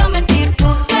te quiero mentir.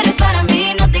 Tú eres para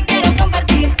mí, no te quiero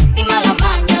compartir. Sin mala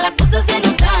maña, la cosa se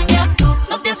nos daña. Tú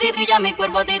no te has ido y ya mi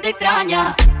cuerpo a ti te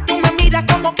extraña. Tú me miras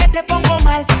como que te pongo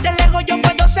mal. De lejos yo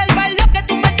puedo observar lo que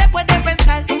tu mente puede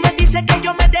pensar. Tú me dices que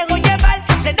yo me dejo llevar.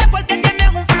 Será porque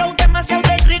tienes un flow demasiado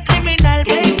de criminal,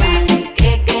 baby. Criminal,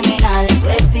 qué criminal, tu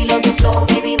estilo, tu flow,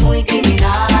 baby, muy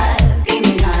criminal.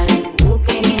 Criminal,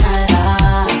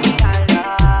 criminal.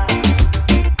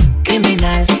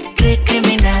 Criminal,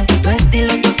 criminal, tu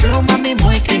estilo, tu flow, mami,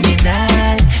 muy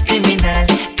criminal. Criminal,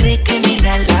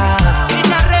 criminal.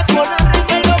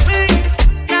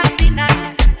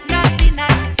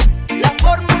 La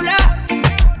fórmula.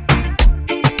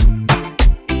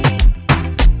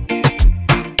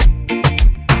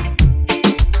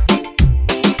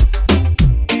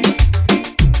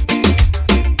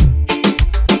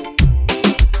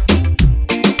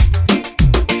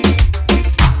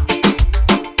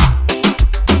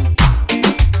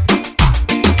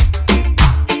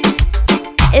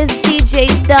 It's DJ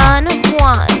Don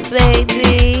Juan,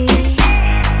 baby.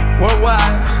 Worldwide,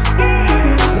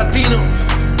 Latino,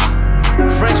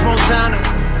 French Montana.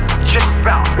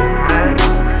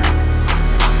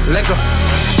 Let go.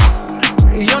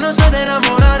 Y yo no sé de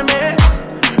enamorarme,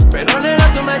 pero nena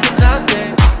tú me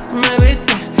hechizaste. Me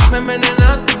viste, me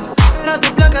envenenaste. A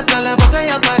tu placa hasta la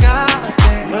botella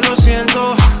apagaste. Yo lo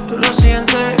siento, tú lo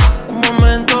sientes. Un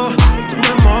momento en tu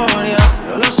memoria.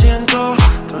 Yo lo siento,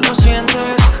 tú lo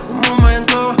sientes. Un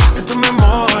momento en tu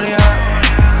memoria.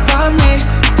 Pa' mí,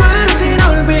 tú eres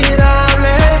inolvidable.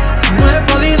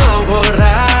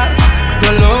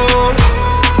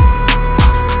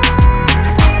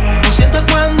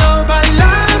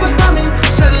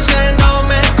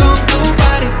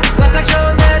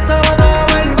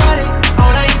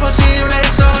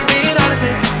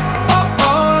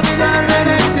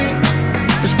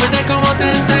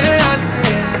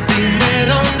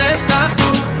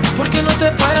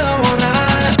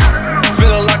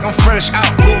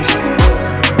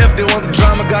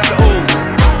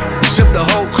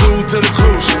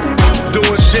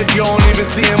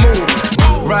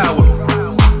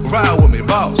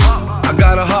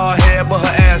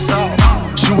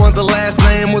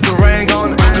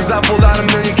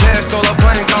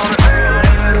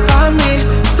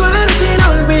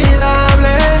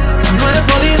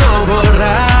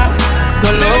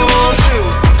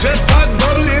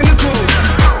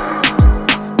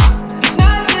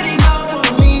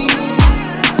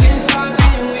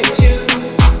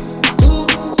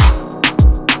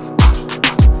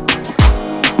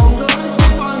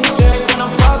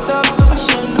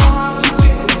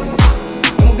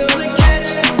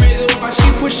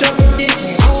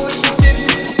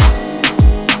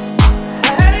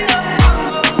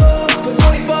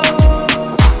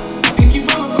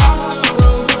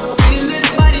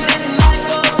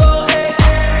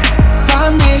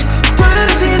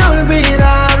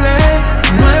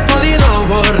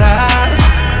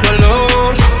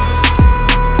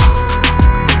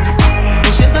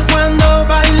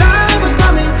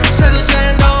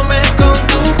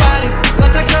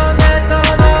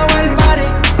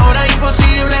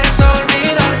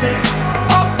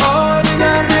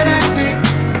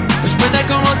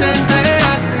 te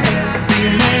entregaste.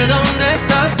 Dime dónde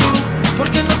estás tú,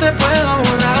 porque no te puedo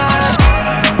borrar.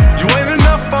 You ain't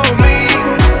enough for me,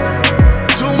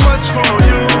 too much for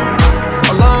you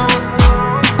alone.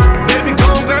 Baby, go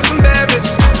and grab some babies,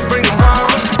 bring them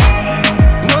home.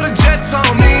 You know the jet's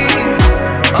on me,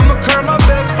 I'ma curb my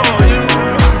best for you,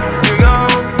 you know.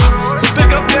 So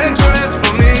pick up that dress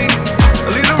for me,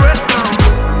 leave the rest on.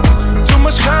 Too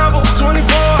much combo,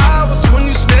 24 hours when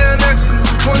you stand next to me,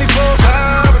 24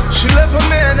 hours. She left her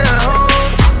man at home,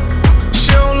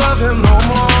 she don't love him no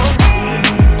more.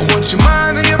 I want your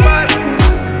mind and your body,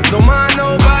 don't mind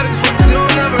nobody, so you'll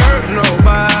never hurt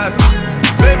nobody.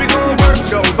 Baby, gon' work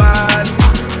your body,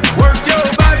 work your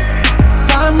body.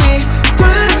 Pa' mí, tú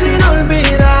eres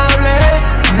inolvidable.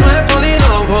 No he podido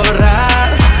borrar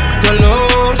tu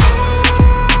olor.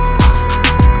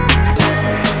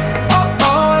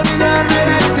 Olvidarme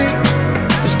de ti,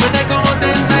 después de cómo te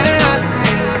entregaste.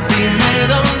 Dime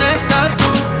dónde estás tú,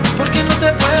 porque no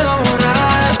te puedo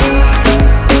borrar.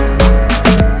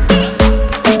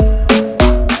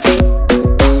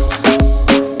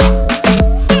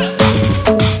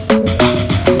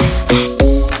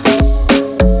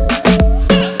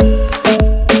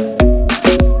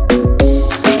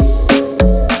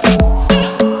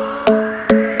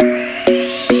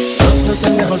 No es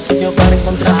el mejor sitio para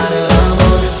encontrar el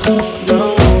amor.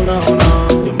 No, no,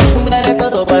 no. Yo me fundaré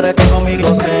todo para que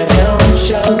conmigo se dé un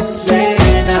show.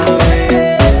 Ven a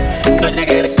ver, no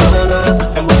llegué solo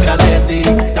en busca de ti.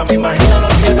 Ya me imagino lo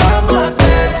que vamos a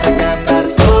hacer. Sé que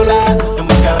andas sola en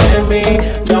busca de mí.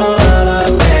 No lo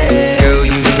sé. Girl,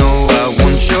 you know I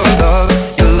want your love.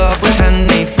 Your love was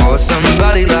handmade for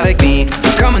somebody like me.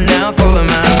 Come on now, follow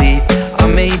my lead. I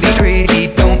may be crazy,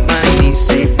 don't mind me.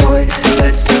 Say, boy,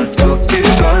 let's not talk too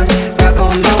much. Grab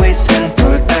on my waist and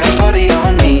put that body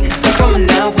on me. Come on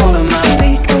now, follow my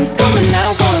lead. Come on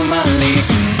now, follow my lead.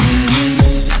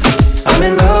 I'm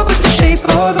in love with the shape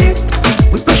of you.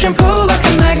 We push and pull like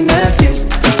a magnet do.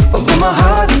 Although my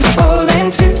heart is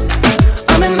falling too.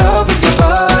 I'm in love with your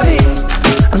body.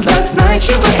 And last night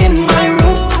you were in my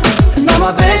room. And now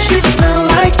my bedsheets smell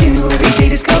like you. Every day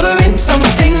discovering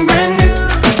something brand new.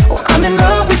 Oh, I'm in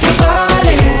love with your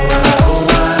body. Oh,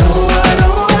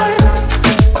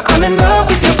 I'm in love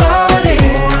with your body.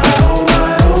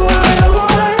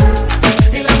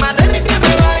 Y la manera en que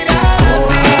me bailas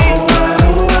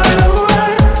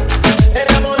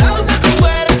enamorado de tu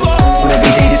cuerpo.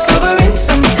 Every day discovering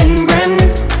something brand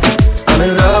new. I'm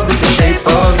in love with the shape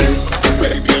of you.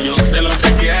 Baby, yo sé lo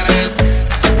que quieres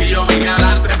y yo vine a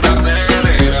darte placer.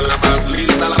 Eres la más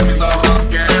linda, la que mis ojos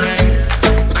quieren,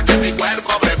 la que mi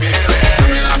cuerpo prefiere.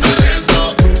 Dame de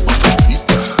eso,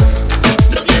 mamacita.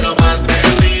 Yo quiero más de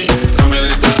ti. Dame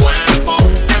de tu cuerpo,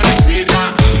 que me excita.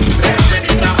 Desde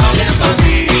mi cama oliendo a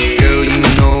ti. Girl, you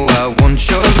know I want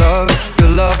your love. Your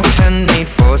love was handmade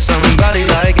for somebody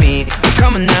like me.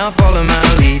 Come on now, follow my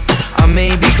lead. I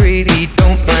may be crazy,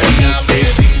 don't mind me. Say,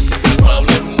 No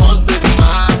hablemos de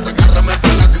más, agárrame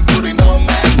por la cintura y no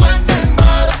me sueltes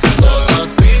más. Solo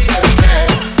sígueme,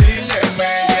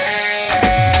 sígueme.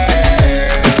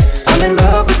 I'm in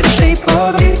love with the shape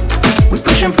of you. We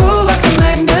push and pull like a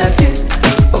magnet do.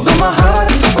 Although my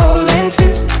heart is falling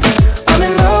too. I'm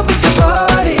in love with your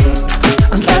body.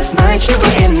 And last night you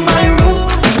were in my room.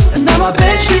 And now my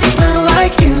bedsheets smell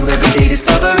like you. Every day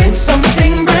discovering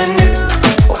something brand new.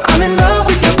 Oh, I'm in love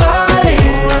with your body.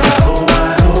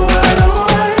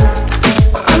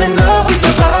 I'm in love with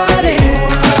your body.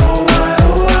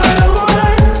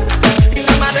 Y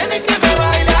la manera en que me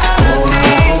bailas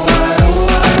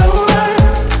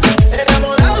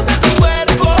enamorado de tu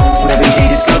cuerpo. Every day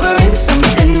discovering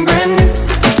something brand new.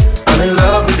 I'm in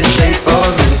love with the shape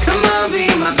of you. Come on, be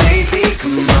my baby,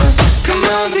 come on. Come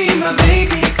on, be my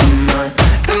baby, come on.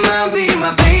 Come on, be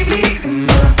my baby, come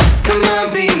on. Come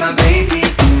on, be my baby,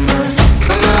 come on.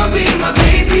 Come on, be my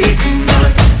baby, come on.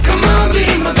 Come on, be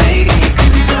my baby,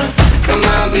 come on. Come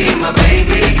on, be my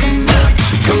baby, come on.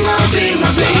 Come on, be my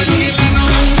baby.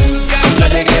 Yo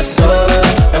llegué solo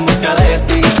en busca de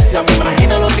ti. Ya me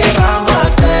imagino lo que vamos a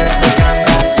hacer. Sé que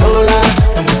andas sola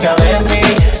en busca de mí.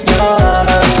 Yo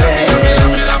lo sé.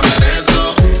 Dame de eso,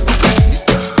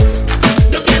 mamacita.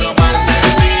 Yo quiero más de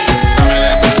ti. Dame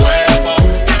de tu cuerpo,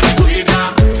 que me excita.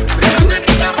 Desde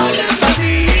mi cama oliendo a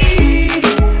ti.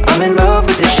 I'm in love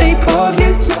with the shape of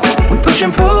you. We push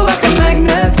and pull like a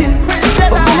magnet do.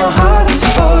 Although my heart is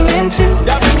falling too.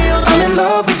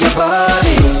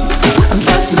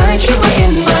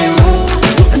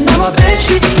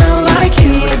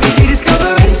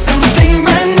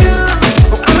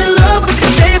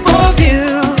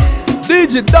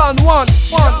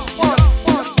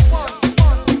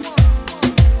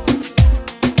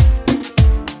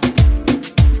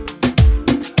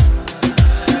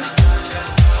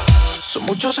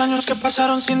 Muchos años que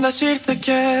pasaron sin decirte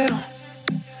quiero,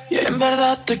 y en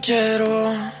verdad te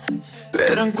quiero,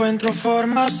 pero encuentro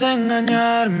formas de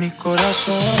engañar mi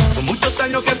corazón. Son muchos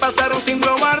años que pasaron sin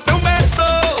robarte un beso,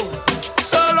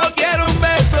 solo quiero un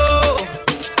beso,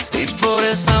 y por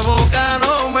esta boca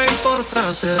no me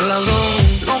importa ser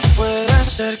ladrón. No puede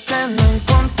ser que no he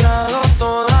encontrado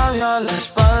todavía las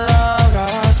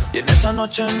palabras, y en esa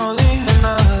noche no dije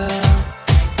nada.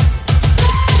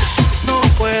 No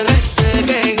puede ser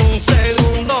que en un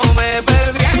segundo me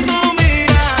perdí en tu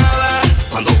mirada,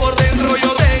 cuando por dentro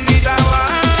yo te gritaba.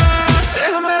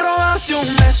 Déjame robarte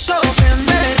un beso que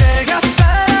me llegue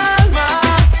hasta el alma,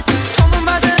 como un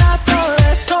vallenato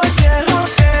de esos viejos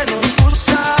que nos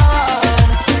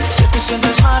gustaban. Sé que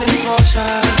sientes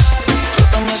mariposas, yo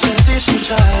también sentí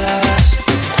sus alas.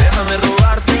 Déjame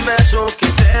robarte un beso que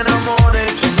te enamore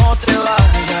y que no te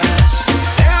vayas.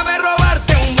 Déjame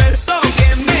robarte un beso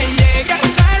que me llegue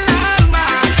hasta el alma,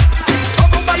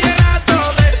 como un vallenato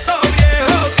de esos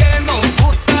viejos que nos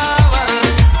gustaban.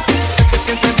 Sé que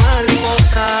sientes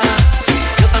mariposa,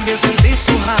 yo también sentí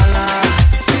su jala.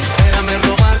 Déjame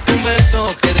robarte un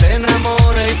beso que te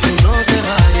enamore y tú no te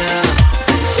vayas.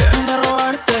 Déjame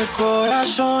robarte el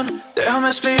corazón, déjame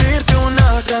escribirte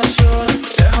una canción.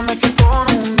 Déjame que con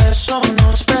un beso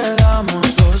nos perdamos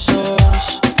los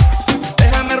dos.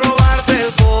 Déjame robarte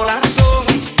el corazón,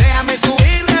 déjame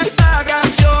subirle esta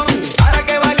canción, para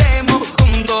que bailemos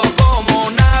juntos como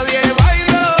nadie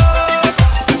bailó.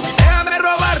 Déjame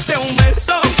robarte un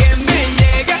beso que me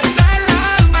llegue hasta el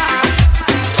alma,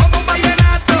 como un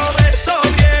vallenato de esos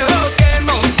viejos que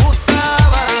nos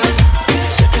gustaban.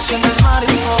 Sé que sientes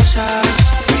mariposas,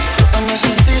 yo también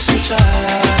sentí sus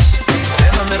alas.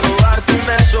 Déjame robarte un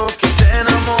beso que te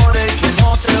enamore y que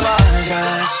no te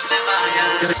vayas.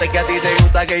 Yo sé que a ti te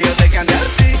gusta que yo te cante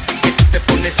así, que tú te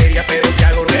pones seria pero te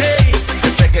hago reír. Yo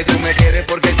sé que tú me quieres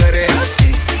porque tú eres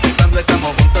así, cuando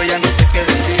estamos juntos ya no sé qué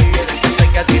decir. Yo sé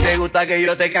que a ti te gusta que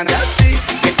yo te cante así,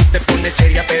 que tú te pones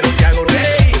seria pero te hago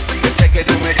reír. Yo sé que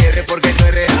tú me quieres porque tú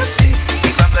eres así, y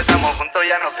cuando estamos juntos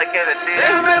ya no sé qué decir.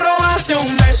 Déjame robarte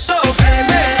un beso que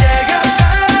me llegue hasta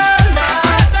el alma,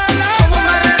 como un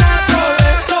vallenato de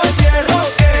esos viejos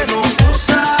que nos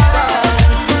gustaban.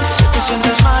 Sé que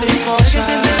sientes mariposas,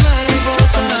 yo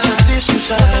también sentí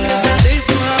sus alas.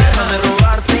 Déjame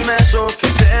robarte un beso que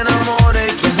te enamore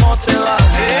y que no te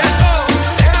vayas.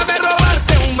 Déjame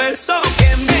robarte un beso que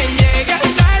me llegue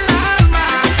hasta el alma,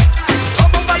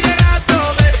 como un vallenato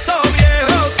de esos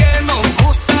viejos que nos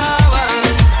gustaban.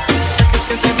 Sé que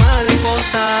sientes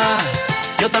mariposa,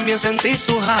 yo también sentí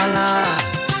su jala.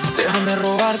 Déjame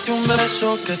robarte un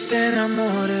beso que te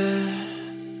enamore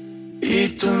y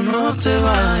tú no te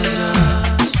vayas.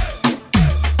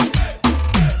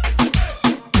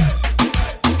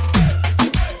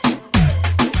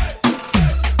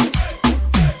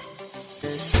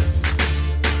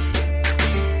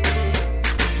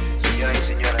 Señoras y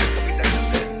señores, Capitán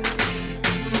Cantel.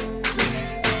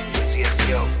 Así es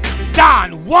yo.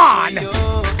 Don Juan.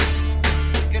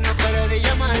 Que no paro de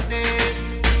llamarte,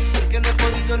 porque no he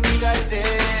podido olvidarte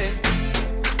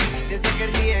desde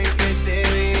aquel día en que te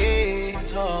vi.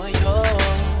 Soy yo,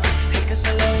 el que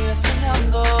se lo vive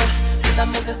soñando, tú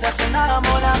también te estás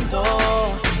enamorando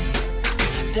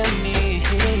de mí.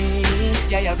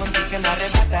 Y hay algo en ti que me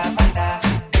arrebata, bata.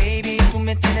 Baby, tú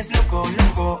me tienes loco,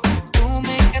 loco. Tú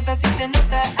me encantas y se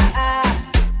nota,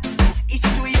 Y si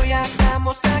tú y yo ya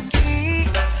estamos aquí,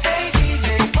 hey DJ,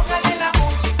 póngale la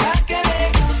música que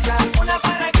le gusta, una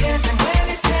para que se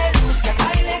mueve y se luzca,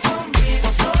 baile conmigo,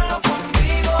 solo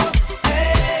conmigo.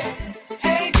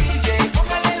 Hey DJ,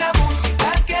 póngale la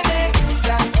música que le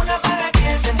gusta, una para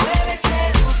que se mueve y se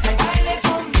luzca, baile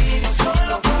conmigo,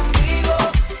 solo conmigo.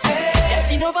 Y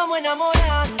así nos vamos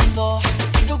enamorando,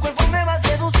 y tu cuerpo me va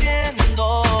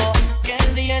seduciendo, que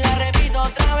el día la repito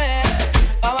otra vez,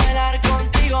 pa' bailar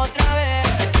contigo otra vez.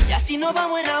 Y así nos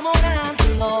vamos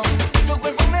enamorando, tu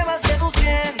cuerpo me va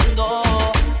seduciendo,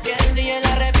 que el día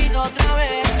la repito otra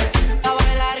vez, pa'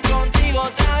 bailar contigo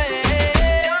otra vez.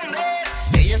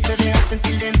 Ella se deja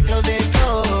sentir dentro del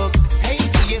club. Hey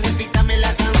DJ, repítame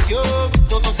la canción.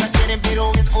 Todos la quieren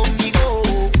pero es conmigo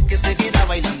que se queda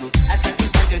bailando hasta que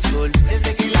salga el sol.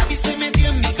 Desde que la vi se metió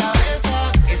en mi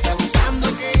cabeza, está buscando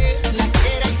que la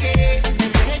quiera y que me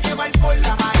deje llevar por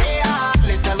la marea.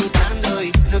 Le está gustando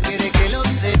y no quiere que lo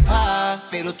sepa,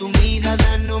 pero tu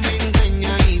mirada no me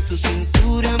engaña y tu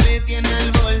cintura me tiene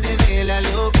al borde de la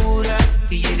locura.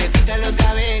 Y repítalo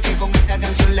otra vez que con esta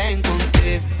canción la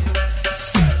encontré.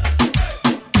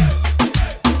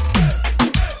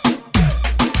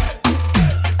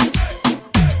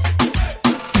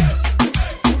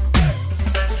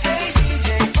 Hey DJ,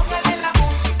 póngale la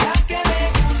música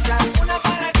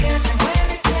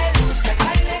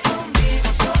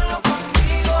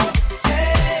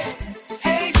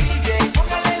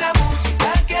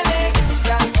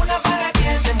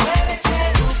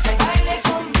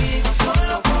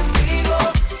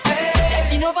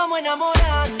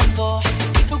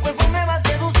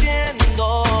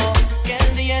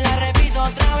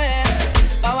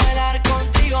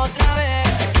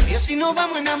nos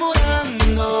vamos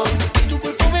enamorando y tu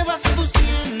cuerpo me va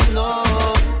seduciendo.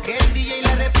 Que el DJ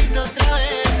la repita otra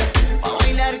vez, pa'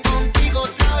 bailar contigo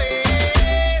otra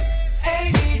vez.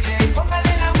 Hey DJ,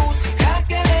 póngale la música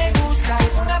que le gusta,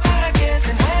 una para que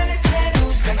se mueve y se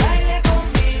luzca, baile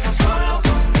conmigo, solo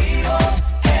conmigo.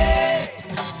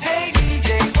 Hey DJ,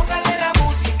 póngale la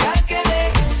música que le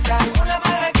gusta, una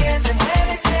para que se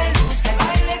mueve y se luzca,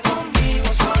 baile conmigo,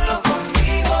 solo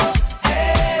conmigo.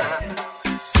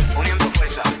 Uniendo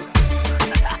fuerza,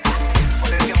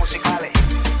 potencia musicales,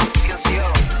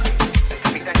 canción, el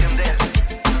Capitán Yandel,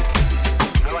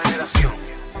 nueva generación,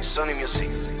 Sony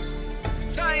Music,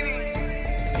 Tiny,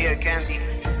 Dear Candy.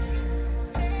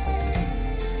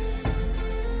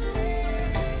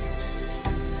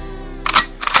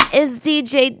 It's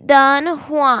DJ Don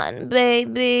Juan,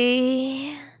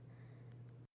 baby.